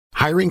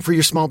Hiring for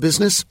your small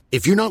business?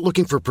 If you're not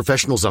looking for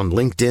professionals on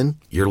LinkedIn,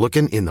 you're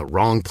looking in the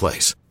wrong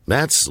place.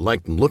 That's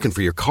like looking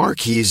for your car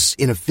keys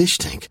in a fish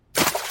tank.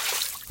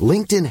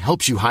 LinkedIn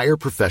helps you hire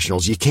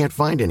professionals you can't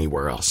find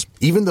anywhere else,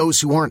 even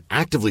those who aren't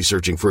actively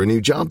searching for a new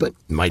job but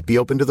might be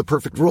open to the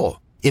perfect role.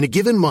 In a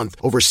given month,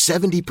 over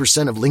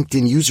 70% of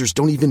LinkedIn users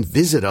don't even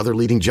visit other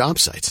leading job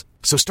sites.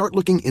 So start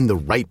looking in the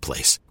right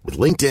place. With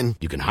LinkedIn,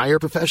 you can hire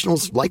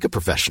professionals like a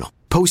professional.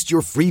 Post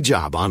your free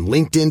job on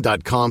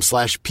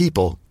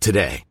linkedin.com/people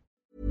today.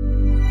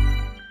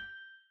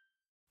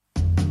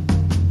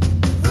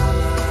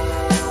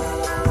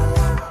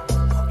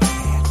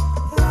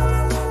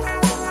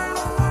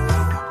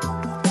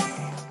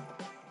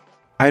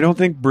 I don't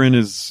think Brynn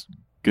is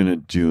gonna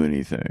do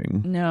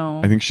anything. No.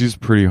 I think she's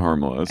pretty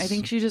harmless. I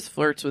think she just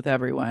flirts with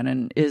everyone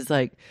and is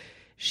like,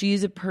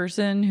 she's a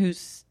person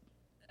who's,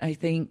 I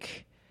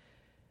think,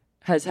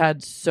 has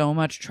had so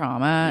much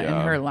trauma in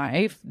her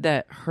life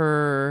that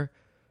her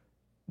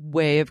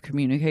way of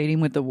communicating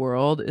with the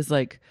world is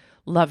like,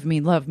 love me,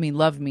 love me,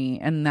 love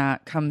me. And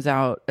that comes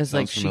out as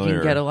like she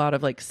can get a lot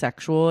of like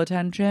sexual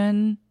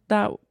attention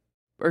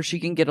or she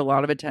can get a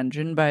lot of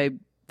attention by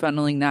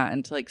funneling that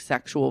into like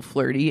sexual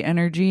flirty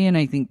energy, and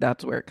I think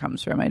that's where it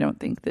comes from. I don't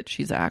think that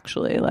she's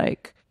actually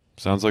like,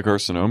 sounds like our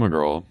Sonoma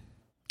girl.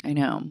 I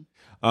know.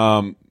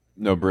 No,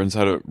 Bryn's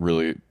had a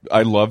really,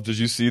 I love, did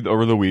you see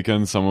over the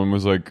weekend someone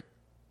was like,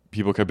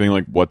 people kept being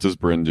like, what does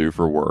Brynn do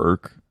for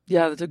work?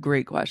 Yeah, that's a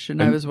great question.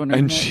 I was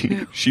wondering. And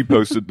she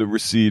posted the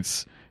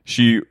receipts.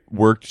 She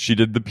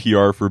did the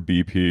PR for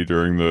BP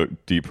during the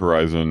Deep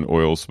Horizon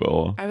oil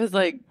spill. I was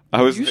like,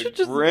 you should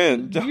just,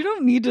 Brynn, you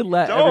don't need to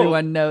let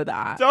everyone know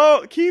that.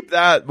 Don't keep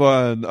that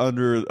one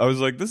under. I was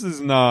like, this is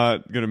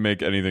not going to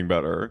make anything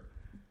better.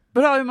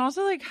 But I'm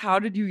also like, how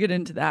did you get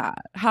into that?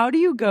 How do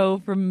you go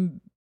from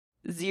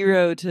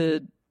zero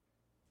to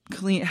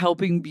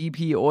helping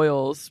BP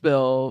oil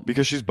spill?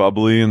 Because she's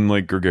bubbly and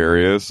like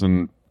gregarious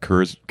and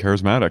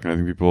charismatic, and I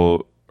think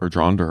people are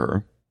drawn to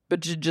her.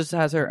 But she just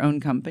has her own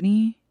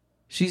company.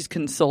 She's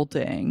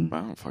consulting. I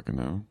don't fucking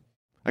know.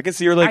 I can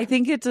see her like.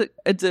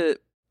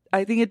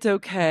 I think it's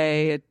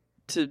okay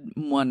to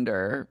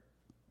wonder.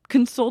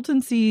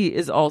 Consultancy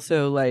is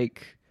also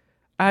like,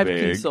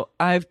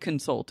 I've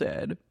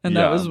consulted, and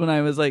that was when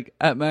I was like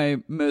at my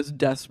most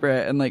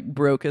desperate and like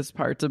brokest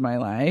parts of my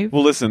life.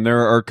 Well, listen,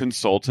 there are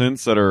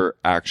consultants that are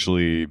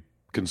actually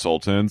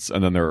consultants,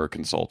 and then there are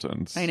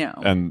consultants. I know,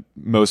 and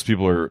most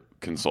people are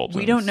consultants.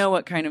 We don't know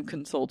what kind of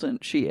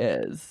consultant she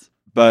is,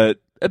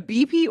 but a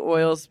BP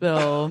oil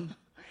spill.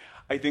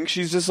 I think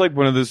she's just like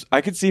one of those.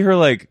 I could see her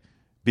like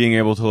being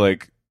able to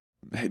like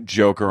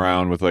joke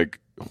around with like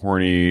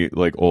horny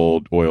like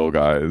old oil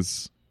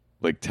guys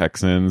like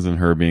Texans, and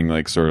her being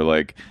like sort of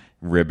like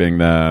ribbing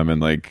them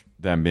and like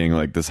them being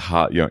like this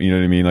hot, you know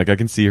what I mean? Like I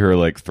can see her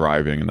like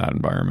thriving in that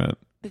environment.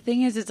 The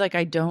thing is, it's like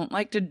I don't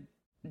like to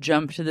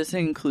jump to this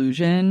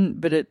conclusion,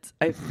 but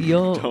I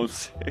feel don't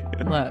say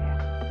it. Look.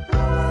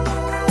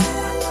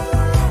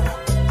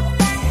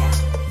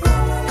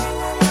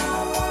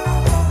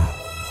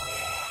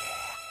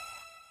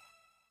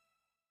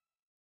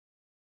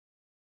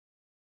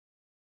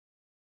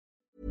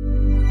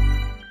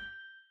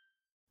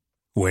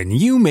 When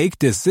you make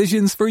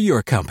decisions for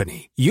your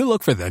company, you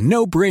look for the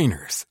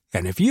no-brainers.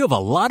 And if you have a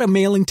lot of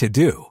mailing to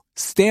do,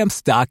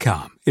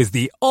 Stamps.com is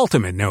the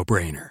ultimate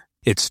no-brainer.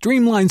 It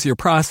streamlines your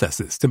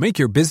processes to make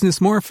your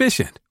business more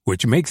efficient,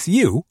 which makes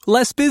you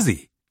less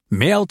busy.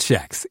 Mail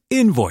checks,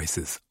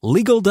 invoices,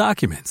 legal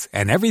documents,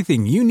 and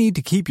everything you need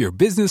to keep your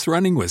business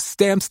running with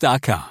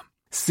Stamps.com.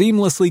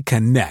 Seamlessly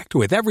connect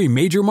with every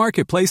major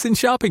marketplace and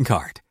shopping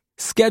cart.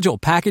 Schedule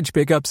package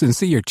pickups and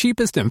see your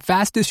cheapest and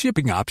fastest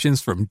shipping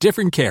options from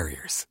different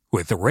carriers,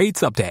 with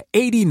rates up to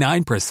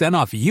 89%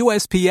 off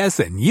USPS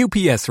and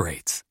UPS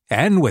rates.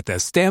 And with the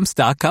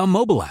Stamps.com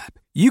mobile app,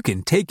 you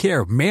can take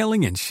care of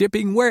mailing and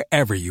shipping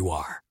wherever you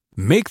are.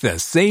 Make the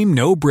same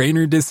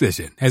no-brainer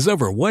decision as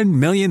over 1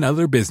 million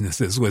other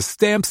businesses with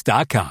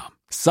Stamps.com.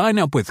 Sign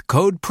up with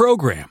code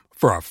PROGRAM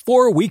for a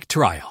 4-week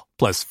trial,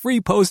 plus free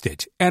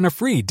postage and a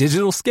free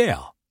digital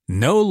scale.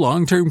 No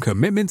long-term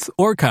commitments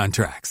or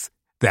contracts.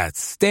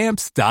 That's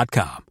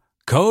Stamps.com.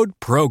 Code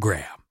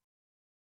PROGRAM.